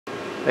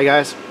Hey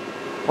guys,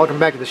 welcome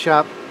back to the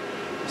shop.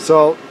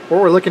 So what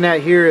we're looking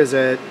at here is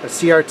a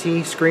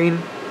CRT screen.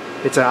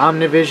 It's an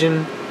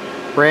Omnivision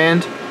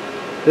brand.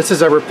 This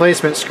is a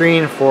replacement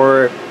screen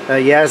for a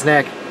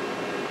Yasnac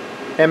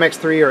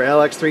MX3 or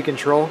LX3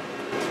 control.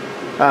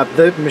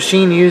 The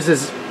machine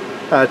uses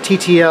a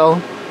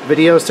TTL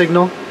video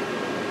signal.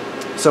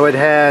 So it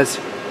has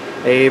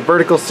a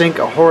vertical sync,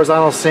 a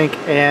horizontal sync,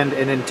 and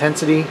an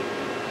intensity,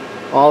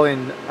 all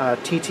in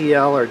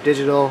TTL or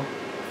digital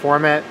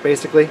format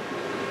basically.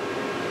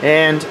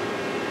 And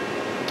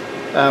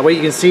what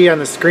you can see on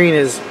the screen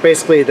is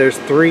basically there's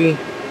 3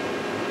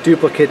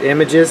 duplicate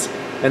images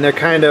and they're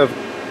kind of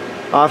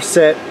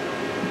offset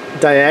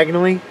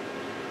diagonally.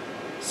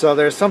 So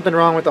there's something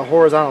wrong with the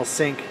horizontal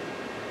sync,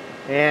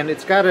 and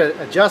it's got an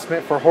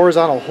adjustment for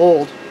horizontal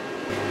hold.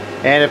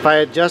 And if I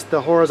adjust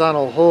the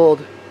horizontal hold,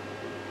 you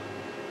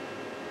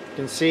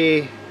can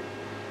see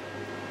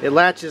it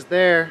latches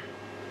there,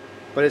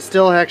 but it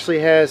still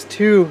actually has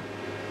 2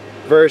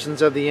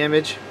 versions of the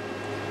image.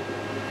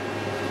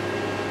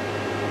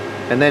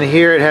 And then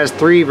here it has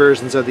 3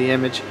 versions of the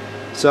image.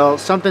 So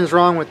something's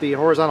wrong with the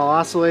horizontal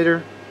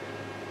oscillator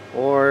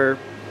or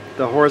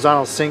the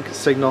horizontal sync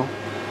signal.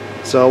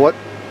 So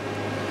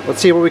let's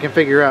see what we can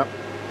figure out.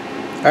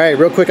 Alright,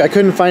 real quick, I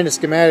couldn't find a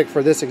schematic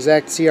for this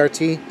exact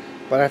CRT,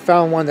 but I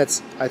found one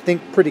that's, I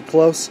think, pretty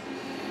close.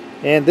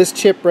 And this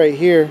chip right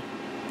here,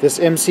 this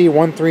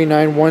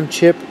MC1391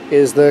 chip,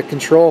 is the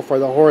control for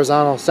the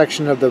horizontal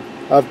section of the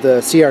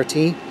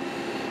CRT.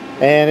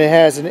 And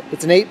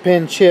it's an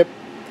 8-pin chip.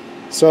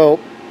 So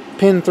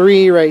pin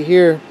 3 right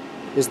here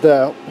is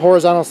the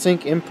horizontal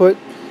sync input.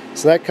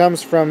 So that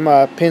comes from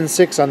pin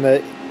 6 on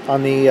the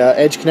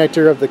edge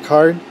connector of the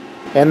card.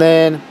 And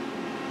then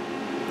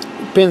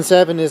pin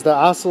 7 is the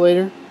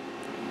oscillator.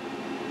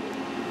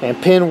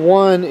 And pin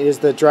 1 is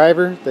the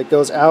driver that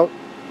goes out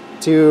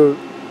to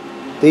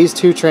these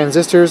 2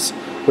 transistors,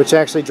 which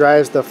actually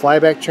drives the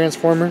flyback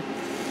transformer.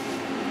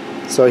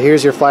 So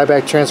here's your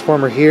flyback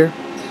transformer here.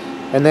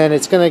 And then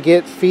it's going to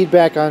get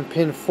feedback on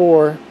pin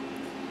 4.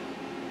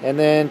 And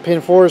then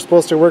pin 4 is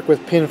supposed to work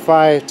with pin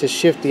 5 to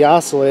shift the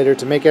oscillator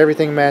to make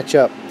everything match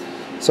up.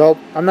 So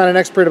I'm not an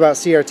expert about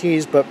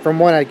CRTs, but from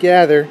what I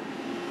gather,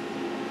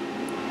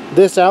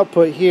 this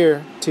output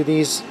here to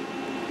these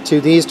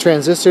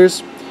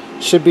transistors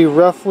should be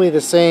roughly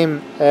the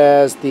same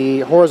as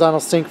the horizontal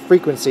sync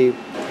frequency.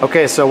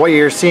 Okay, so what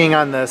you're seeing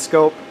on the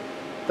scope,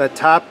 the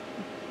top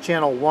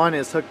channel 1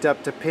 is hooked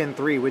up to pin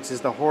 3, which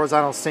is the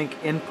horizontal sync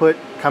input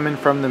coming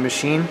from the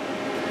machine.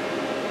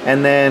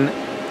 And then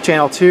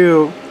channel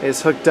 2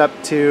 is hooked up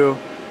to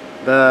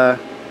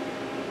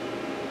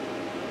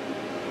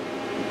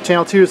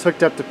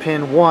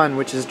pin 1,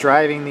 which is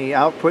driving the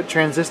output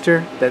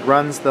transistor that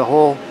runs the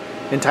whole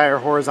entire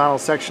horizontal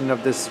section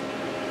of this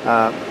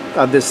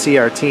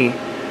CRT.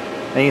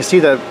 And you see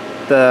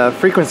the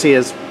frequency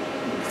is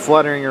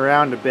fluttering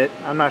around a bit.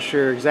 I'm not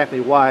sure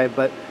exactly why,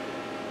 but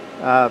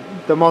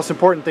the most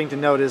important thing to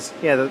note is,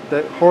 yeah,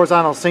 the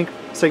horizontal sync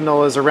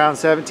signal is around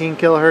 17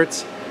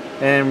 kilohertz.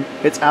 And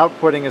it's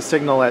outputting a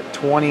signal at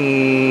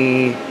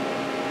 26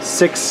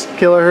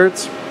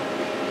 kilohertz.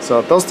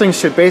 So those things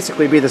should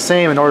basically be the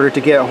same in order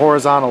to get a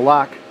horizontal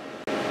lock.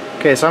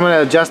 Okay, so I'm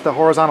going to adjust the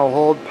horizontal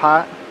hold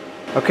pot.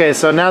 Okay,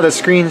 so now the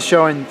screen's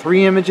showing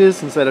 3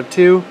 images instead of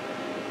 2,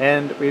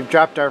 and we've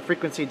dropped our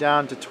frequency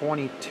down to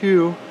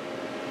 22.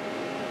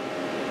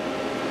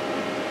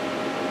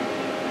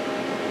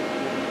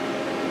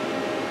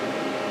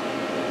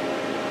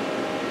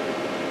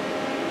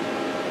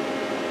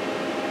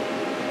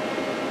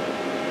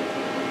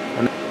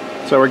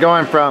 So we're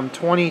going from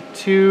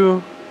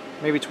 22,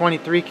 maybe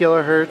 23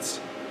 kilohertz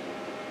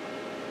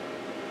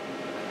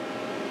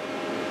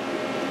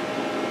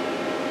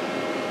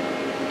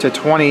to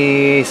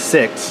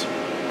 26.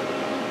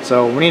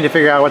 So we need to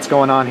figure out what's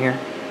going on here.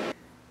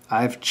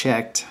 I've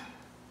checked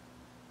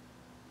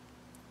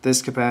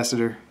this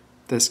capacitor,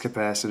 this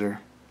capacitor,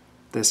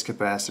 this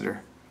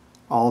capacitor,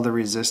 all the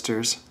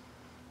resistors,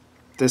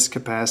 this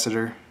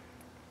capacitor,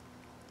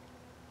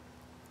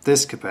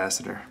 this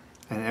capacitor.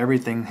 And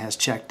everything has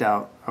checked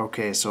out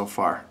okay so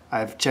far.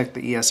 I've checked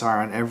the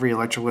ESR on every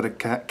electrolytic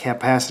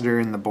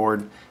capacitor in the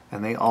board,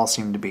 and they all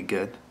seem to be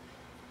good.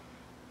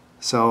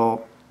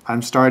 So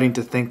I'm starting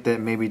to think that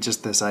maybe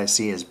just this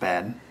IC is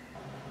bad.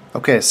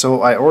 Okay,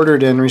 so I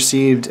ordered and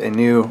received a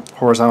new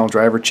horizontal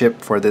driver chip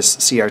for this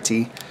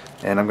CRT,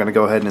 and I'm going to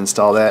go ahead and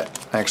install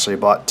that. I actually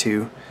bought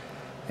 2,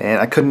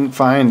 and I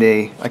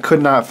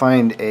could not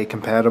find a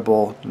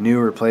compatible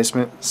new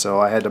replacement, so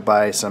I had to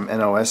buy some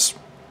NOS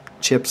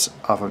chips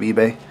off of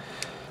eBay.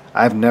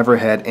 I've never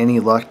had any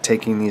luck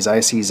taking these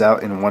ICs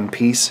out in one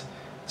piece,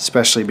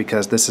 especially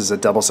because this is a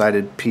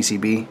double-sided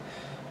PCB,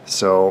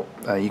 so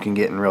you can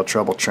get in real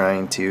trouble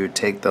trying to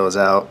take those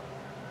out,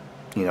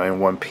 you know,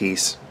 in one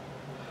piece.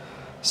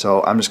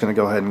 So I'm just going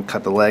to go ahead and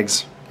cut the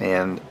legs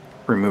and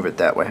remove it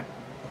that way.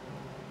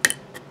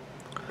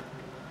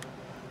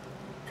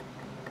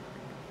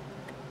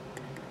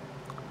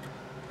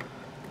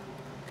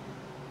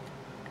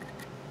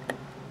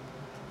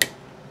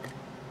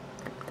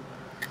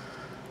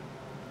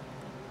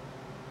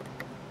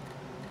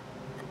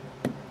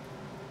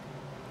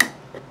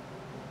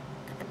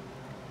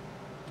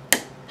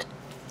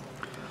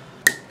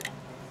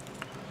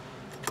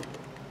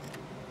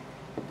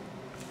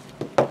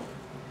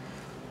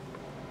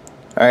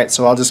 Alright,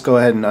 so I'll just go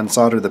ahead and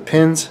unsolder the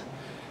pins,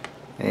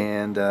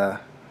 and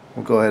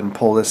we'll go ahead and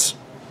pull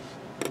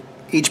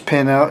each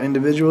pin out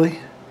individually.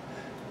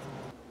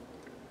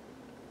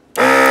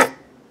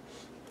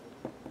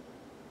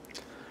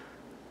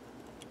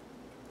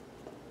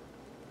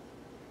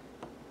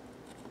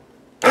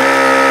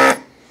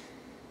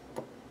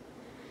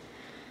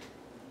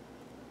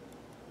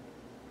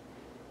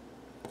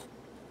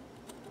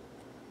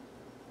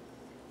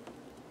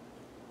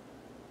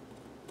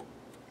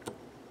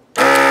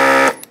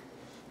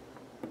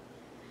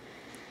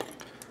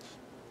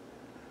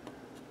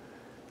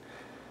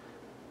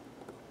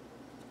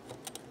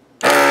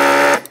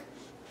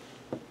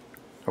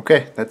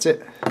 Okay, that's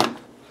it.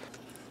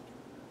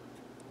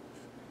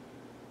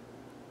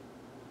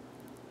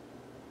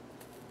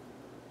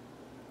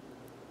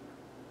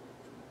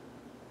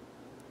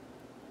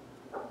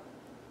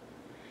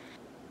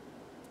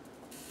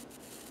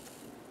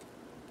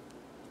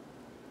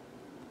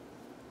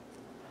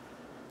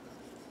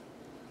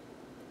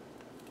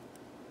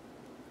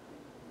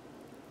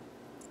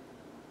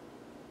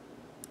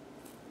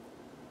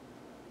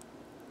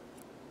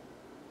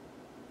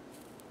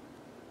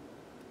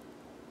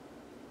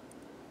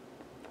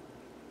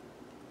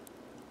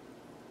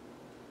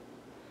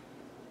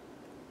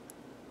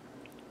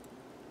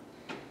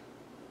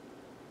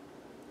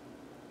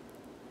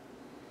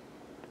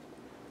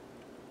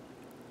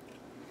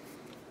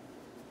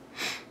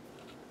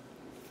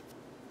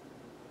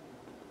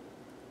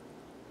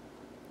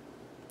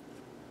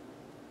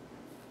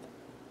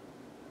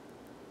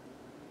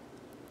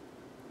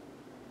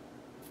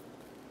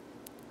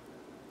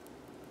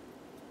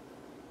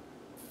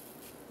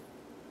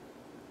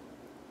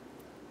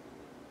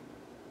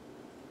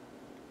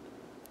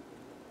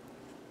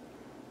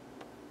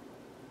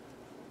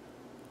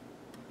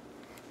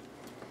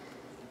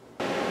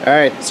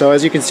 Alright, so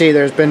as you can see,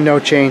 there's been no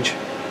change.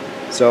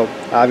 So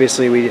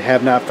obviously we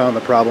have not found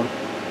the problem.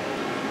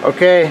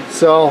 Okay,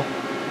 so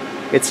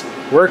it's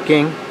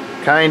working,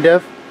 kind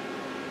of.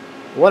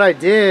 What I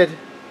did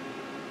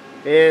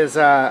is,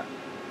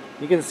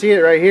 you can see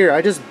it right here,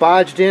 I just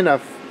bodged in a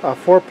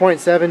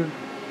 4.7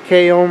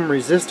 k ohm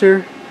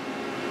resistor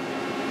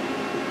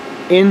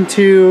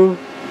into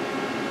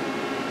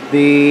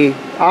the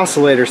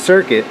oscillator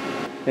circuit.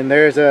 And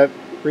there's a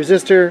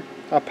resistor,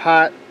 a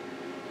pot,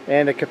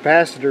 and a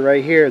capacitor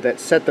right here that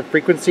set the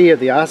frequency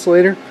of the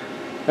oscillator.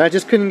 And I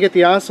just couldn't get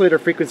the oscillator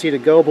frequency to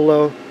go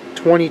below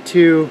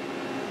 22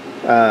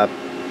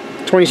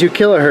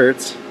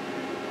 kilohertz,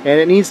 and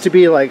it needs to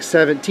be like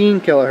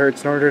 17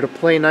 kilohertz in order to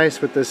play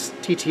nice with this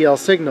TTL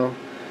signal.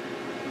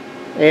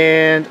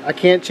 And I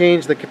can't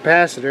change the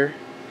capacitor,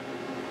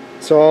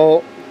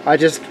 so I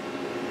just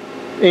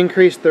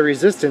increased the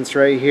resistance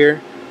right here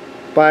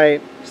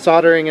by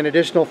soldering an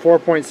additional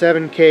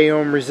 4.7 k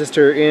ohm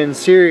resistor in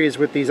series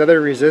with these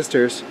other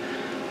resistors,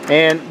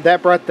 and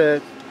that brought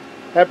the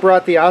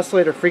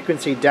oscillator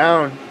frequency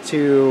down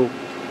to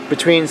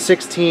between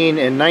 16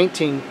 and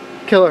 19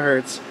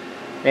 kilohertz,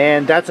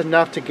 and that's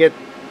enough to get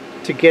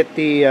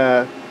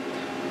the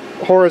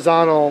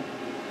horizontal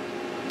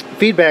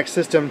feedback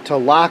system to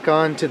lock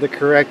on to the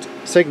correct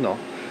signal.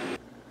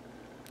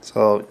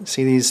 So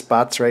see these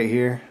spots right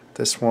here,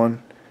 this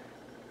one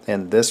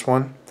and this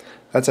one?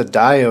 That's a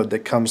diode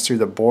that comes through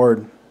the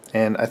board,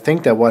 and I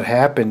think that what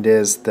happened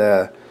is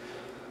the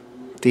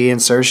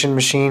insertion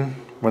machine,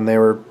 when they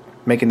were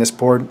making this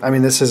board, I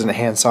mean, this isn't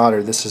hand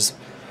soldered, this is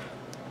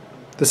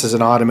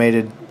an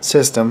automated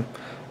system.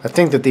 I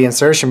think that the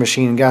insertion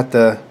machine got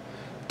the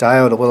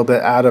diode a little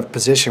bit out of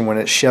position when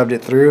it shoved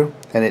it through,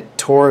 and it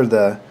tore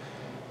the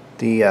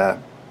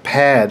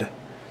pad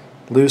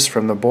loose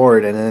from the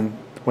board, and then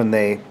when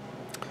they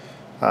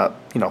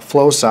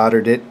flow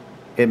soldered it,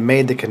 it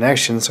made the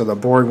connection, so the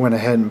board went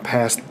ahead and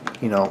passed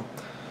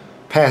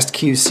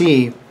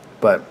QC,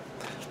 but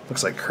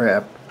looks like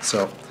crap.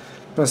 So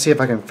I'm gonna see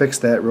if I can fix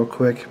that real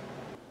quick.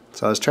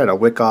 So I was trying to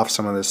wick off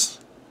some of this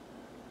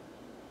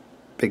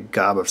big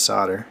gob of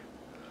solder.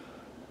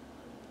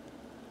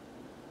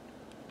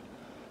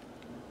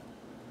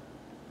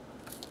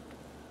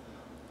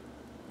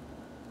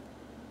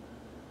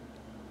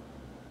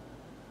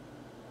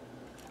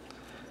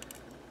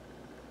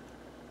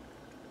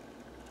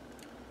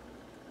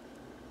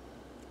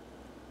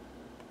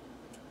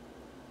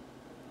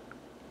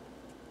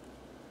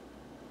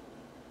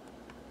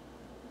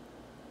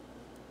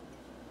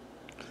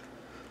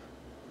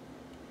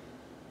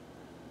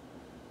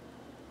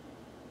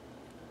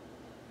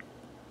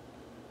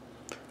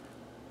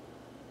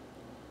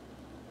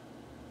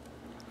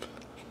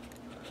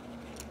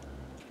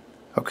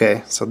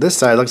 Okay, so this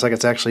side looks like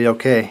it's actually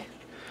okay.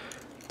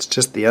 It's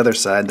just the other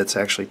side that's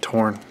actually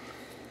torn.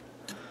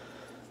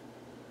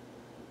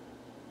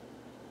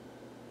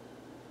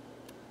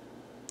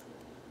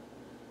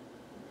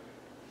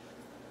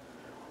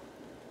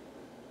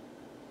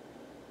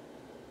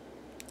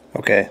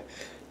 Okay,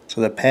 so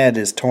the pad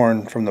is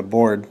torn from the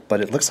board, but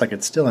it looks like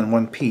it's still in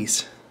one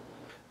piece.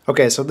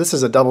 Okay, so this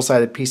is a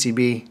double-sided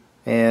PCB,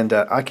 and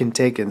I can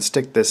take and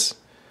stick this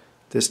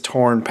this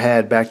torn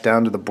pad back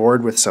down to the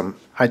board with some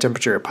high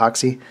temperature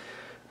epoxy.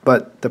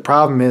 But the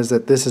problem is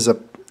that this is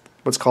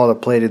what's called a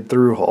plated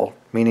through hole,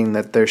 meaning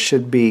that there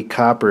should be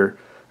copper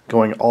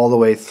going all the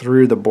way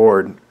through the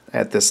board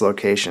at this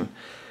location.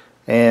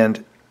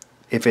 And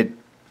if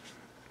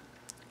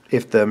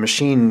the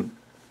machine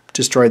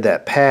destroyed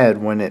that pad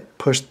when it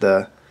pushed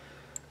the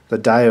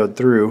diode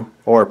through,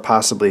 or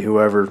possibly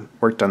whoever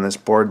worked on this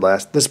board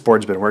this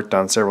board's been worked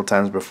on several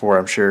times before,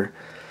 I'm sure,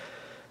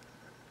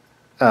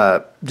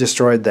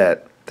 destroyed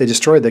that. They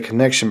destroyed the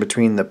connection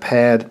between the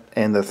pad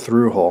and the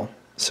through hole,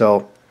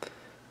 so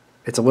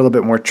it's a little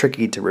bit more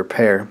tricky to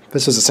repair. If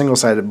this is a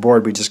single-sided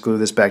board, we just glue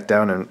this back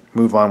down and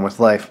move on with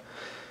life.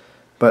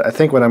 But I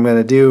think what I'm going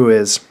to do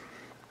is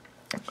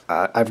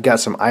I've got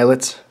some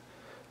eyelets,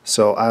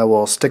 so I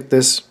will stick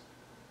this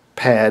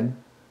pad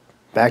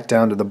back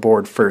down to the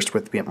board first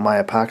with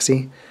my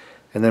epoxy,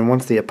 and then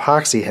once the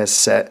epoxy has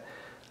set,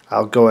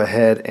 I'll go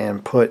ahead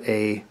and put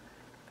an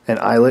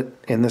eyelet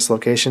in this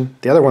location.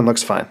 The other one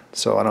looks fine,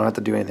 so I don't have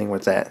to do anything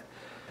with that.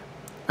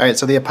 Alright,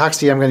 so the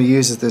epoxy I'm going to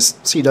use is this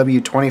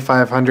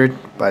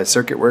CW2500 by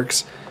Circuit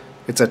Works.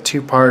 It's a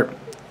two-part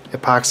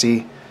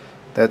epoxy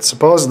that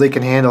supposedly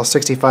can handle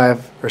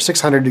 65 or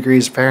 600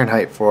 degrees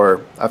Fahrenheit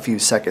for a few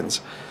seconds.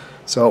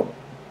 So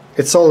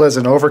it's sold as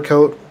an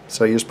overcoat,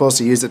 so you're supposed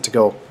to use it to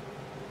go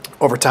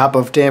over top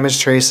of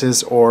damaged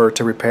traces or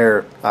to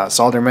repair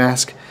solder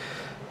mask.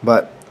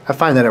 But I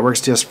find that it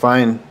works just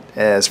fine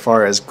as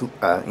far as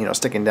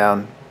sticking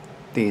down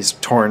these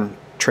torn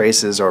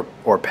traces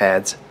or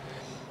pads.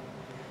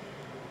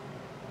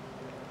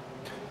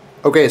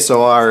 Okay,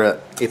 so our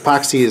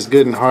epoxy is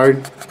good and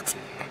hard.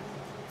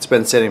 It's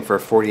been sitting for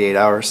 48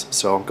 hours,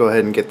 so I'll go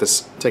ahead and get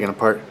this taken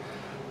apart.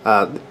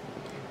 I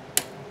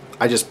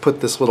just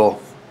put this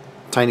little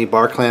tiny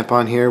bar clamp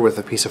on here with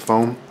a piece of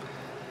foam,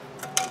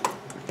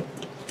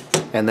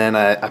 and then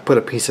I put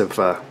a piece of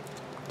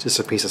just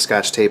a piece of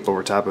Scotch tape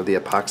over top of the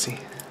epoxy.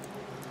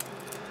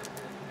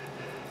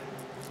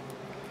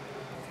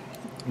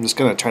 I'm just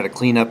going to try to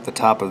clean up the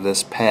top of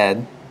this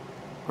pad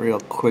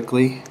real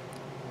quickly.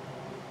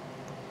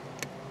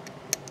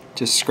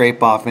 Just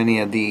scrape off any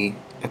of the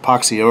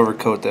epoxy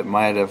overcoat that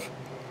might have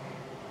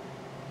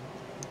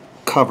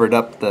covered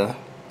up the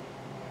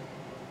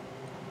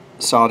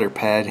solder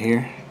pad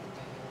here.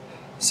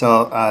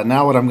 So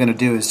now what I'm going to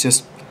do is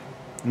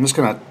I'm just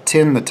going to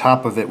tin the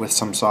top of it with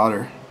some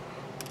solder.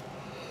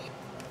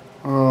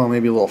 Oh,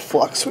 maybe a little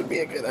flux would be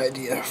a good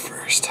idea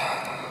first.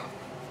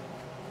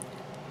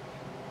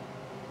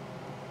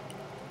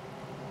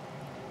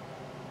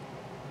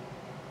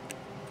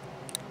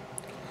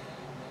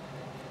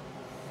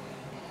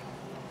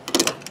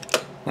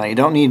 Now you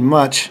don't need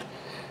much,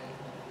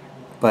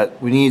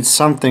 but we need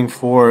something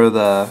for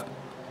the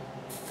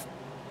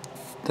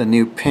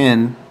new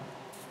pin.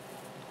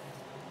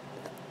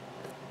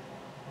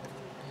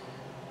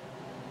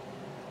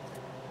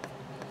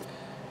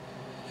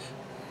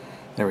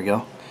 There we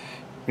go.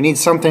 We need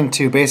something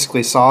to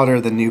basically solder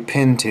the new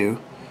pin to,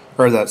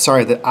 or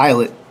the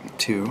eyelet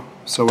to.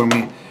 So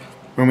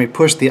when we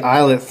push the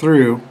eyelet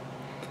through,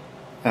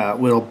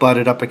 we'll butt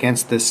it up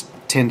against this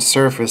tinned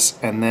surface,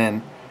 and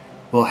then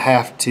we'll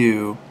have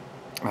to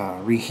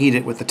reheat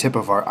it with the tip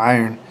of our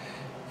iron,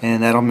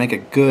 and that'll make a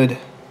good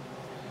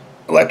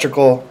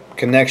electrical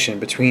connection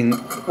between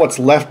what's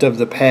left of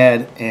the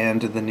pad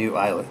and the new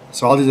eyelet.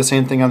 So I'll do the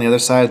same thing on the other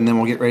side, and then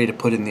we'll get ready to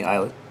put in the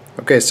eyelet.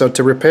 Okay, so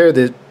to repair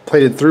the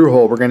plated through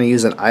hole, we're going to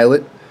use an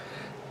eyelet,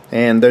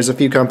 and there's a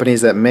few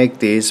companies that make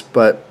these,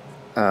 but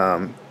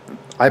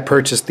I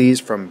purchased these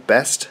from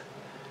Best,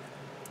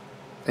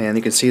 and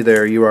you can see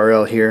their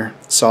URL here,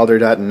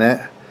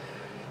 solder.net.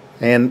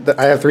 And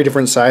I have 3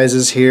 different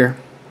sizes here,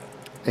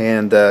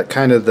 and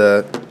kind of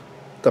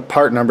the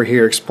part number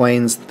here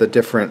explains the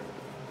different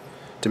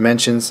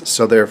dimensions.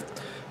 So they're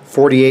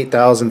 48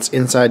 thousandths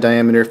inside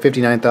diameter,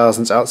 59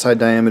 thousandths outside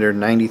diameter,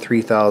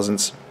 93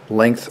 thousandths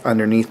length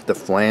underneath the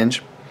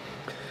flange.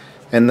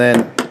 And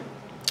then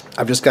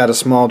I've just got a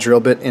small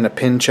drill bit in a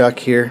pin chuck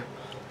here,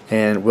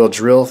 and we'll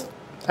drill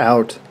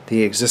out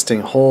the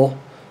existing hole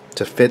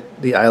to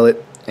fit the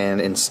eyelet and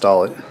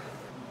install it.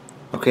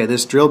 Okay,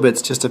 this drill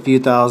bit's just a few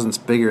thousandths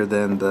bigger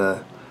than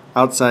the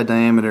outside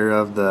diameter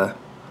of the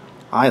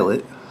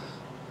eyelet.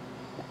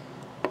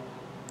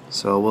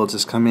 So we'll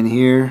just come in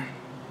here.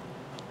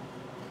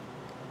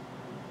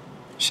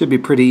 Should be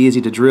pretty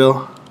easy to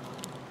drill.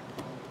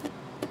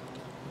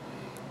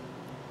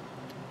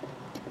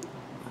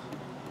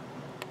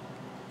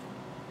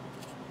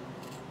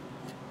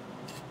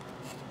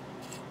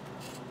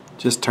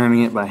 Just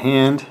turning it by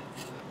hand.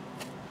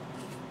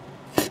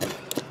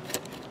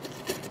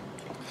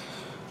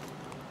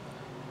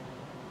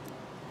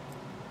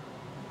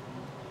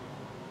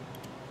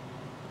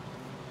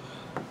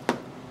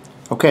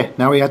 Okay,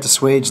 now we have to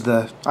swage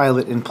the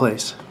eyelet in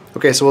place.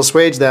 Okay, so we'll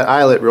swage that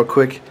eyelet real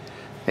quick,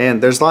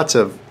 and there's lots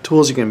of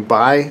tools you can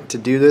buy to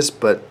do this,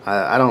 but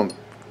I don't.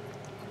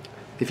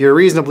 If you're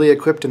reasonably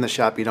equipped in the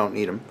shop, you don't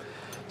need them.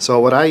 So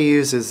what I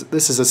use is,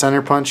 this is a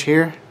center punch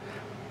here,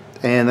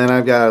 and then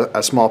I've got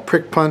a small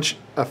prick punch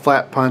a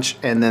flat punch,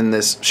 and then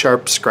this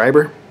sharp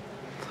scriber.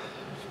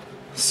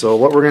 So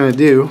what we're going to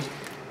do,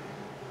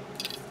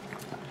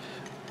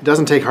 it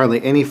doesn't take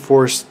hardly any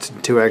force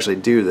to actually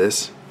do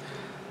this.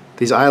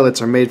 These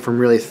eyelets are made from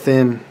really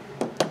thin,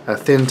 a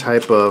thin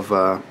type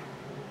of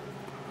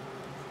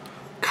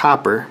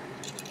copper,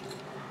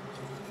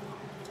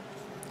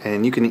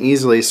 and you can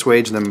easily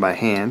swage them by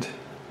hand.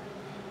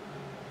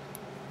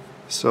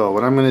 So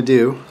what I'm going to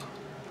do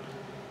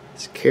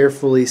is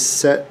carefully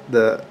set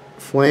the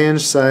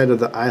flange side of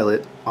the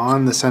eyelet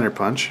on the center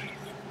punch,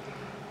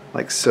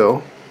 like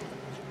so.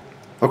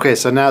 Okay,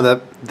 so now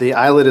the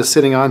eyelet is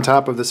sitting on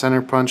top of the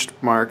center punched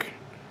mark,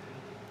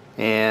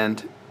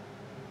 and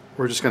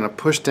we're just going to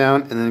push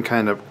down and then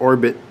kind of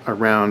orbit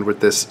around with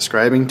this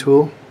scribing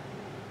tool.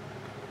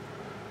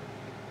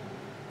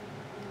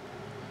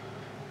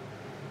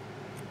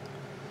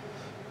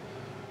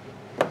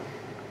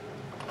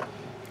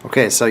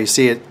 Okay, so you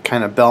see it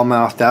kind of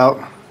bell-mouthed out.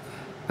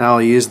 Now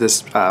I'll use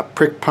this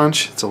prick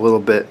punch. It's a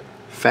little bit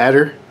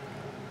fatter,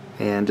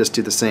 and just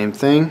do the same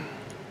thing.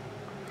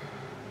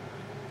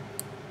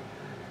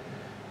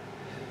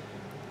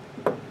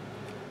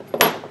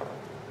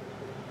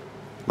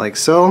 Like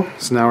so.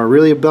 So now we're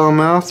really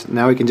bell-mouthed.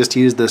 Now we can just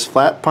use this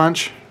flat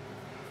punch.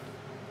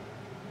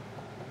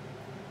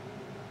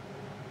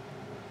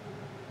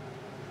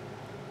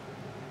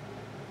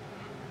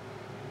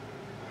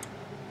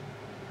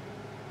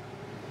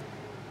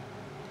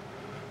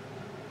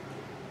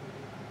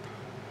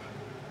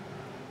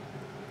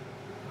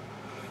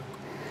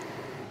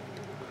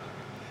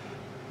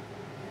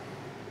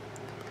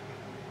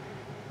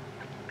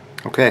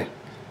 Okay,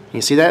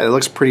 you see that? It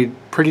looks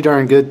pretty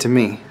darn good to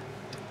me.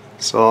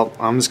 So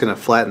I'm just going to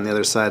flatten the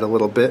other side a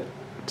little bit,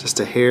 just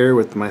a hair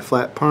with my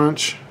flat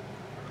punch.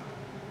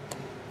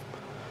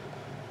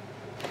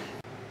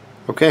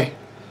 Okay,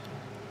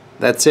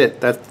 that's it.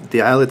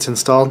 The eyelet's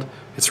installed.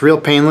 It's real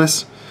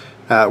painless.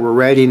 We're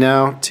ready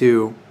now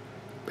to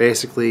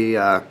basically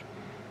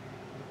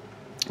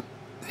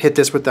hit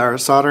this with our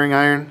soldering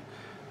iron,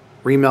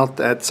 remelt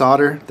that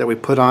solder that we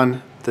put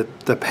on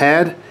the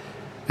pad,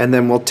 and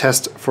then we'll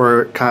test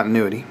for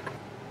continuity.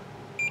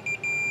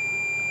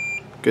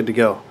 Good to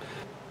go.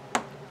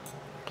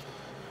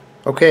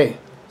 Okay,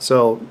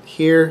 so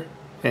here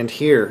and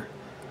here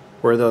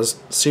were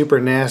those super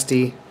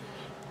nasty,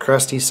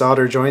 crusty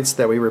solder joints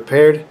that we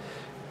repaired,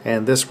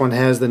 and this one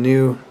has the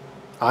new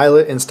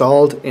eyelet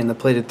installed in the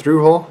plated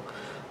through hole,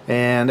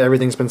 and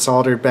everything's been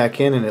soldered back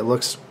in, and it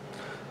looks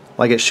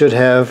like it should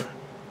have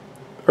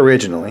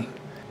originally.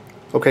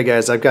 Okay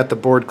guys, I've got the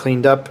board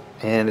cleaned up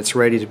and it's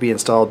ready to be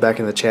installed back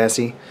in the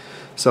chassis.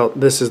 So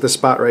this is the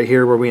spot right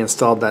here where we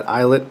installed that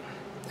eyelet,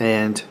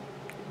 and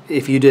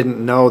if you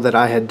didn't know that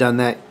I had done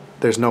that,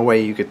 there's no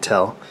way you could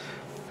tell.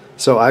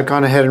 So I've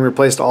gone ahead and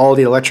replaced all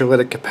the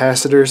electrolytic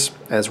capacitors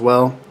as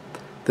well.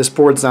 This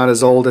board's not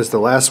as old as the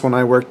last one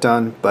I worked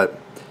on, but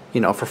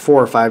you know, for $4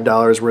 or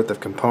 $5 worth of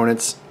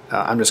components,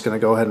 I'm just going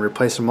to go ahead and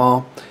replace them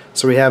all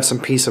so we have some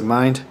peace of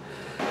mind.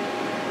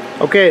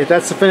 Okay,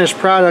 that's the finished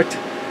product.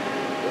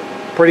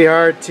 Pretty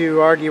hard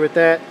to argue with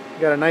that.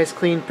 Got a nice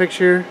clean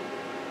picture.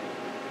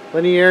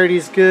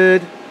 Linearity's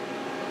good.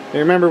 And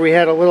remember, we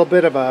had a little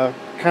bit of a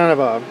kind of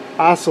a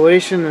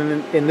oscillation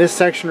in this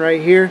section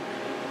right here,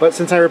 but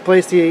since I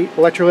replaced the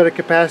electrolytic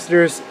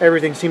capacitors,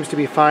 everything seems to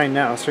be fine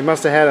now. So we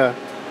must have had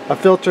a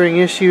filtering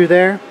issue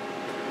there.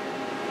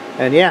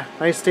 And yeah,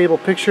 nice stable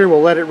picture.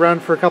 We'll let it run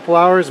for a couple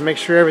hours and make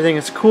sure everything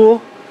is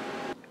cool.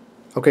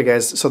 Okay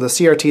guys, so the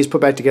CRT is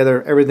put back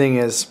together, everything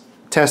is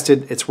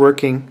tested, it's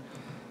working.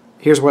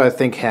 Here's what I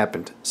think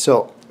happened.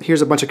 So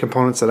here's a bunch of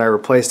components that I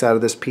replaced out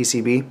of this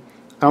PCB.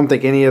 I don't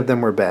think any of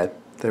them were bad.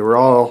 They were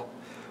all,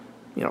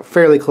 you know,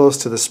 fairly close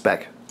to the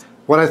spec.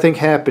 What I think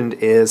happened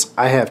is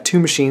I have two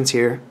machines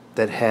here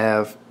that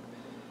have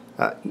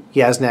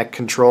Yasnac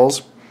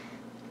controls.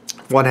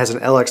 One has an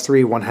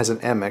LX3, one has an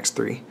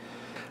MX3.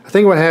 I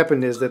think what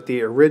happened is that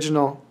the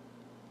original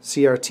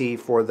CRT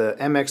for the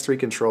MX3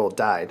 control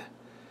died,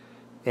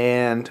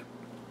 and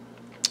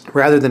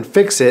rather than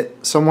fix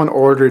it, someone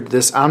ordered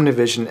this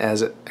Omnivision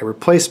as a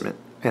replacement,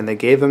 and they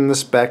gave them the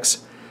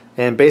specs,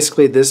 and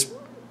basically this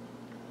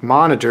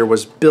monitor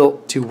was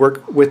built to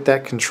work with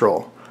that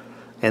control,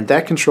 and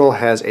that control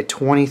has a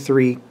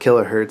 23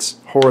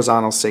 kilohertz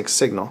horizontal sync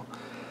signal.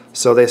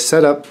 So they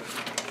set up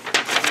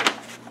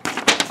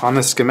on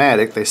the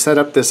schematic, they set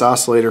up this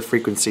oscillator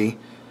frequency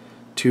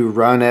to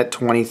run at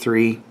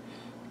 23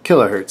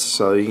 kilohertz.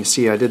 So you can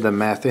see I did the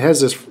math. It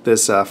has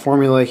this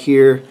formula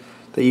here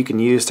that you can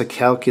use to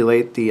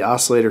calculate the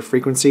oscillator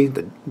frequency,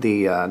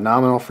 the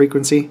nominal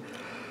frequency.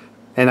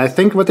 And I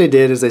think what they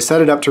did is they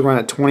set it up to run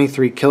at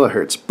 23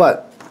 kilohertz,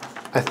 but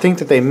I think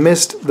that they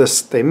missed the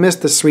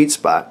sweet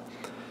spot.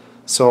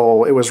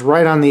 So it was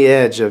right on the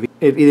edge of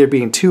it either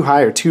being too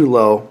high or too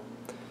low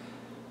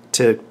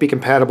to be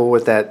compatible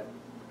with that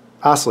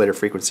oscillator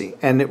frequency,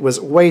 and it was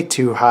way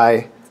too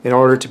high in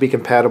order to be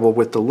compatible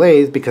with the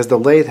lathe, because the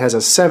lathe has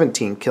a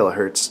 17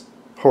 kilohertz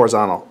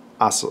horizontal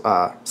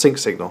sync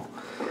signal.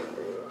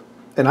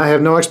 And I have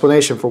no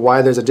explanation for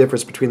why there's a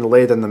difference between the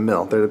lathe and the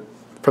mill.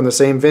 from the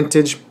same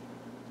vintage.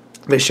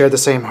 They share the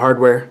same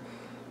hardware.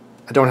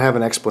 I don't have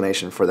an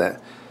explanation for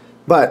that.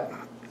 But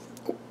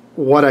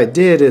what I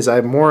did is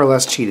I more or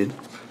less cheated.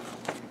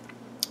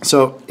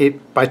 So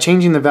by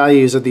changing the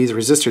values of these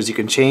resistors, you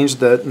can change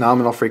the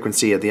nominal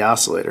frequency of the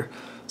oscillator.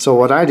 So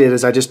what I did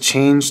is I just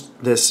changed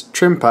this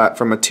trim pot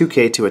from a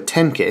 2K to a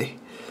 10K.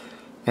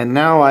 And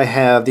now I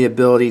have the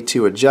ability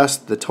to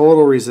adjust the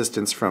total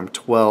resistance from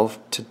 12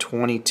 to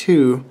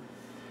 22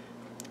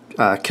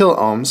 kilo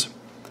ohms.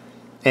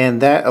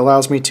 And that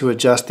allows me to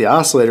adjust the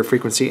oscillator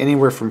frequency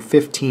anywhere from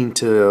 15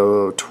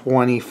 to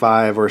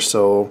 25 or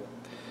so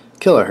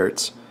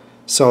kilohertz.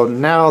 So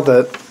now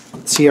the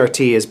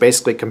CRT is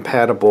basically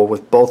compatible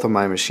with both of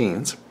my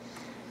machines.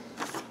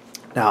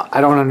 Now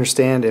I don't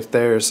understand if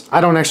there's,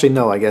 I don't actually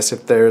know, I guess,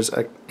 if there's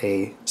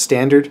a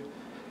standard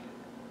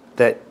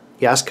that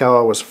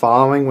Yaskawa was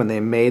following when they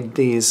made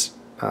these,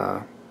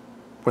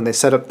 when they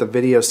set up the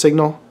video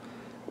signal.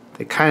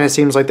 It kind of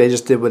seems like they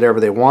just did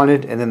whatever they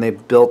wanted, and then they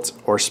built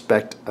or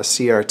spec'd a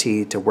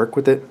CRT to work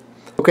with it.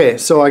 Okay,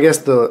 so I guess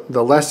the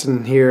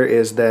lesson here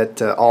is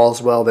that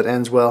all's well that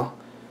ends well.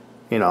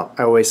 You know,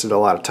 I wasted a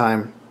lot of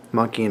time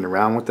monkeying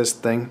around with this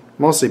thing,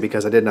 mostly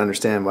because I didn't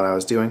understand what I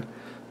was doing,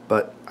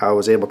 but I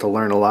was able to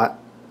learn a lot.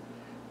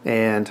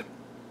 And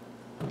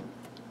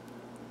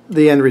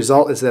the end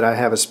result is that I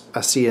have a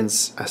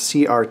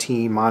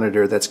CRT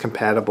monitor that's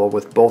compatible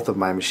with both of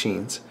my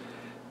machines.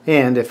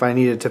 And if I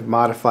needed to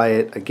modify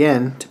it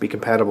again to be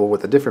compatible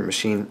with a different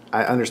machine,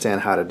 I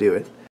understand how to do it.